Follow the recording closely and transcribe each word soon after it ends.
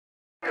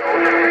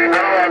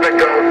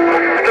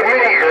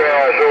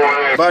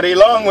Buddy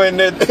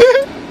long-winded. With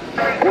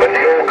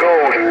the old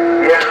ghost.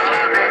 Yeah.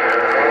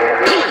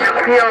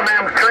 Kill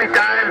them 3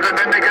 times and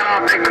then they get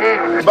off the key.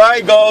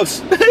 Bye,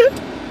 ghost.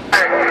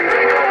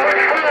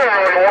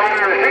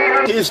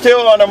 He's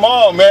still on the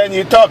mall, man.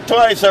 You talked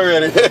twice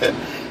already.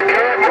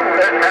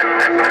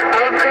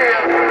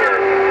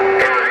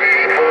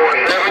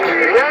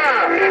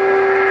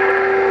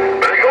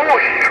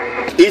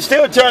 He's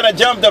still trying to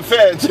jump the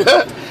fence.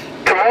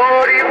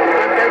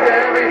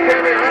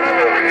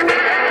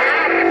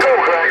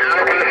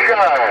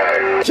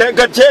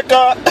 Checker,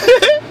 checker.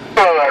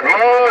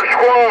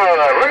 ModSquad.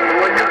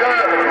 When you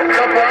got a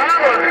couple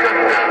hours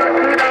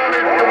down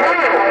in the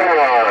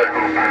ModSquad.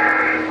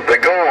 The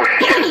ghost.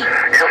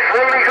 You're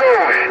fully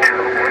ghost.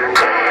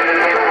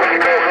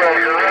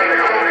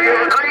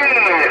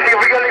 See,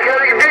 we got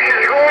any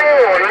dishes going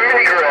on in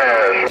the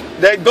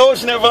grass. That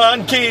ghost never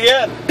unkey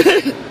yet.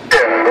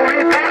 Who are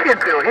you talking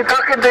to? He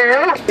talking to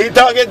you? He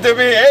talking to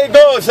me. Hey,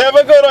 Ghost, have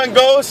a good one,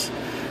 Ghost.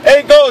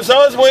 Hey, Ghost, I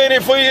was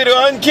waiting for you to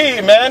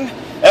unkey, man.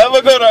 Have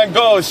a good one,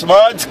 Ghost.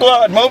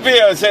 ModSquad,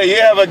 Mobile, say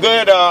you have a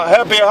good,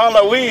 happy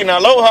Halloween.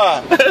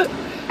 Aloha. Okay,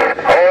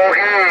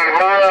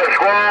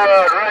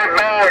 ModSquad, right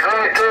back,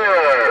 right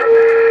there.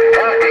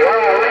 Happy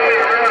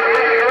Halloween.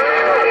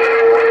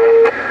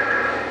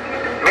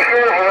 Be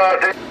careful out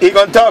there. He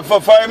gonna talk for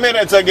 5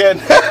 minutes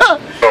again.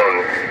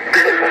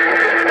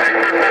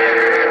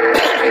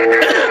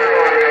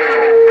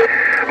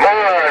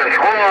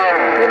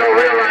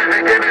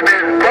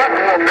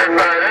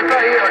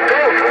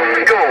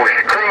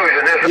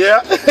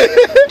 Yeah. No fire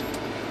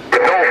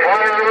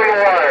in the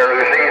wire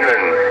this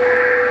evening.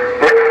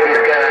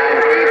 He's got an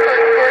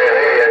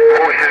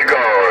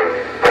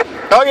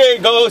Okay,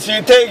 Ghost,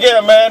 you take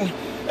care, man.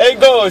 Hey,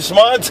 Ghost,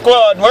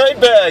 ModSquad, right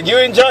back. You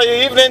enjoy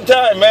your evening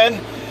time,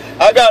 man.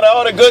 I got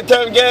all the good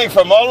time gang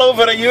from all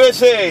over the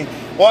USA.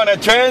 Want to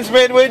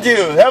transmit with you.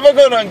 Have a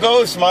good one,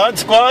 Ghost.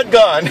 ModSquad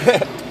gone.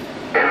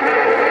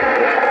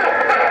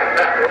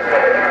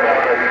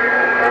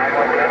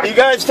 You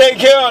guys take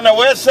care on the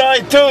west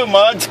side too,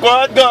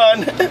 ModSquad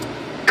gone. It's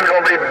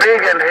gonna be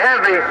big and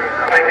heavy.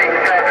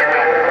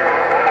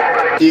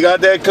 You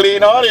got that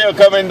clean audio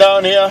coming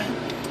down here.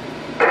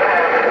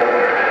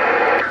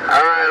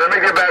 Alright, let me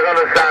get back on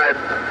the side.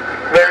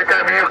 Every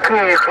time you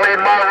clean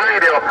my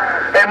radio.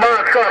 Hey,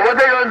 ModSquad, what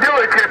they gonna do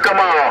with you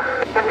tomorrow?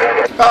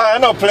 I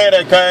don't play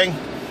that kind.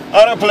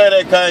 I don't play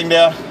that kind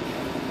there.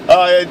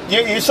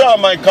 You saw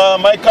my car.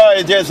 My car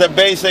is just a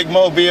basic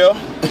mobile.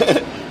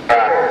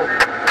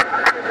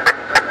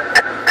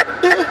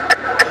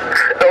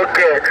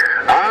 Okay,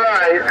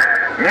 alright.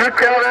 You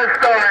tell that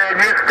story and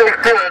you stick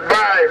to it.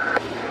 Bye.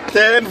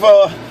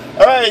 10-4.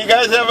 Alright, you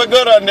guys have a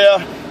good one there.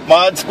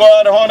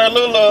 ModSquad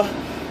Honolulu.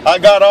 I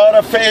got all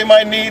the fame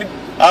I need.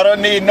 I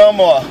don't need no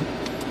more.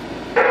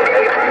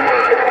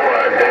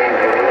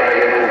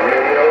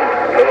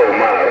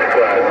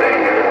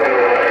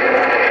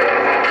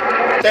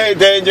 Hey,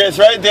 Dangerous,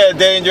 right there,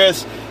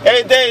 Dangerous.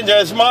 Hey,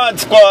 Dangerous,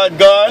 ModSquad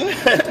gone. Yeah,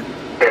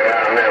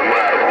 I'm at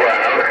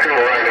ModSquad. I'm still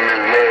writing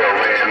his mail,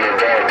 man. No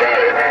doubt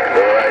about it.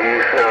 Boy,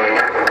 you sound...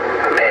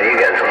 Man, you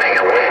guys are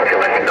making way too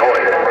much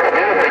noise.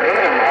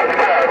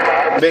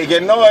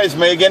 Making noise,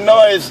 making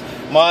noise.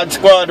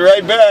 ModSquad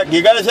right back.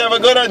 You guys have a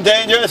good one,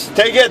 Dangerous.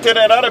 Take it to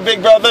that other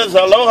big brothers.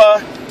 Aloha.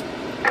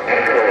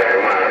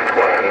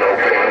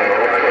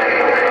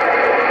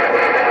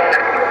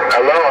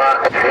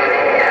 Aloha.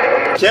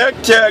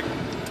 Check, check.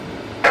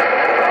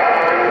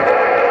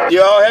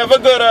 Y'all have a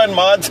good one,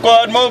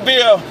 ModSquad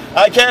Mobile.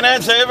 I can't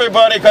answer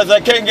everybody because I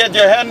can't get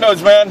your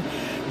handles, man.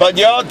 But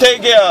y'all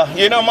take care.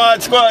 You know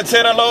ModSquad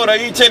said hello to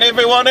each and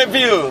every one of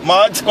you.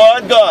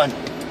 ModSquad gone.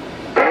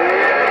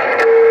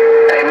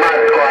 Hey,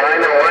 ModSquad, I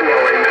know one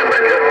you'll remember.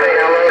 Just say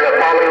hello to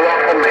Polly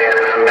Waffle Man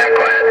and I'm back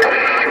quiet.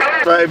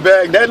 Right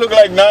back. That look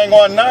like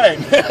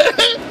 919. It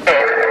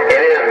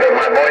is, but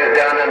my boys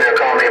down in there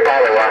call me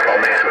Polly Waffle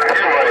Man.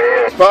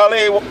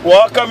 Polly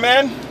Walker,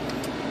 man?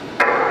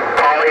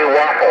 Polly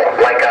Waffle.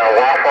 Like a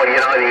waffle, you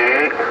know,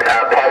 you eat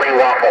Polly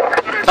Waffle.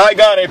 I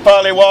got it,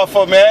 Polly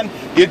Waffle, man.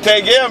 You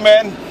take care,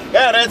 man.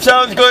 Yeah, that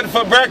sounds good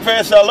for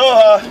breakfast.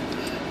 Aloha.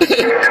 It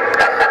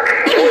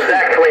was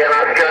actually an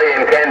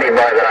Australian candy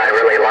bar that I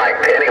really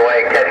liked.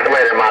 Anyway, catch you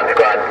later,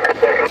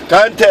 ModSquad.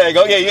 Contact.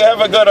 Okay, you have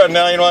a good one,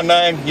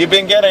 919. You've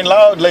been getting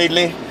loud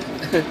lately.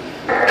 That's the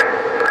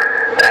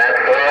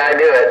way I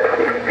do it.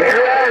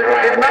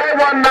 Did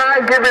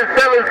 919 give his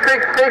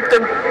 766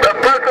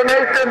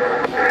 impersonation?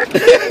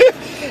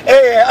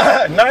 Hey,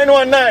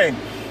 919.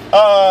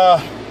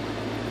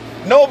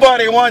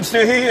 Nobody wants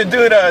to hear you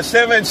do the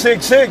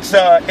 766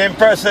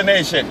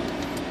 impersonation.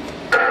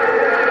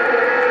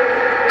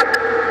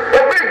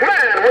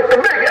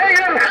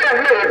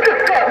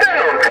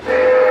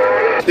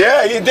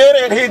 Yeah, he did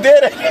it. He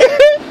did it.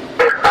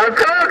 I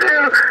told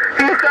you,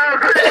 he sounds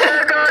pretty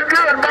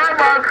good. My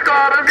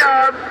ModSquad,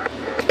 God.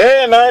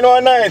 Hey,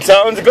 919.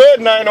 Sounds good,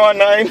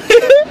 919.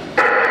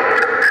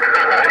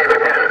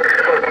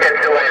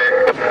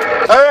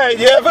 All right,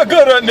 you have a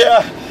good one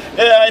there.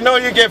 Yeah, I know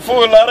you can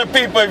fool a lot of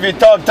people if you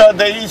talk to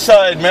the east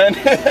side, man.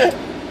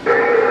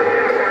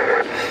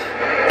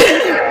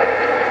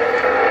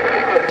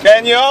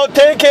 Can you all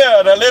take care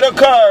of the little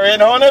car in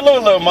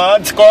Honolulu,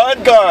 Mod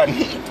Squad? Gone.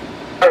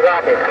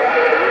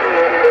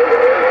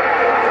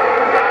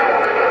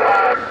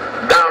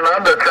 Down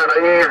under trying to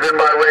ease in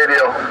my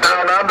radio.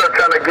 Down under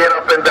trying to get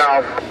up and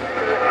down.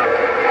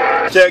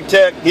 Check,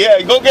 check.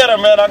 Yeah, go get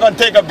him, man. I'm going to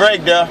take a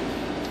break there.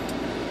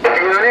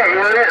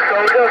 Unit,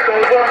 soldier.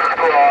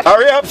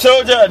 Hurry up,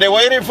 soldier. They're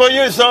waiting for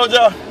you,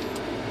 soldier.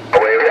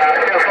 Hello,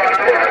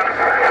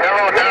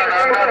 down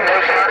under,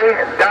 nobody.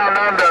 Down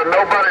under,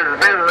 nobody's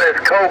business.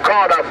 Cold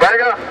Carter,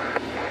 banger.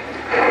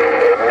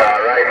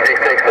 All right,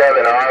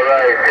 667. All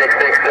right,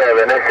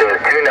 667. This is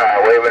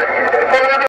 29. Wait a minute.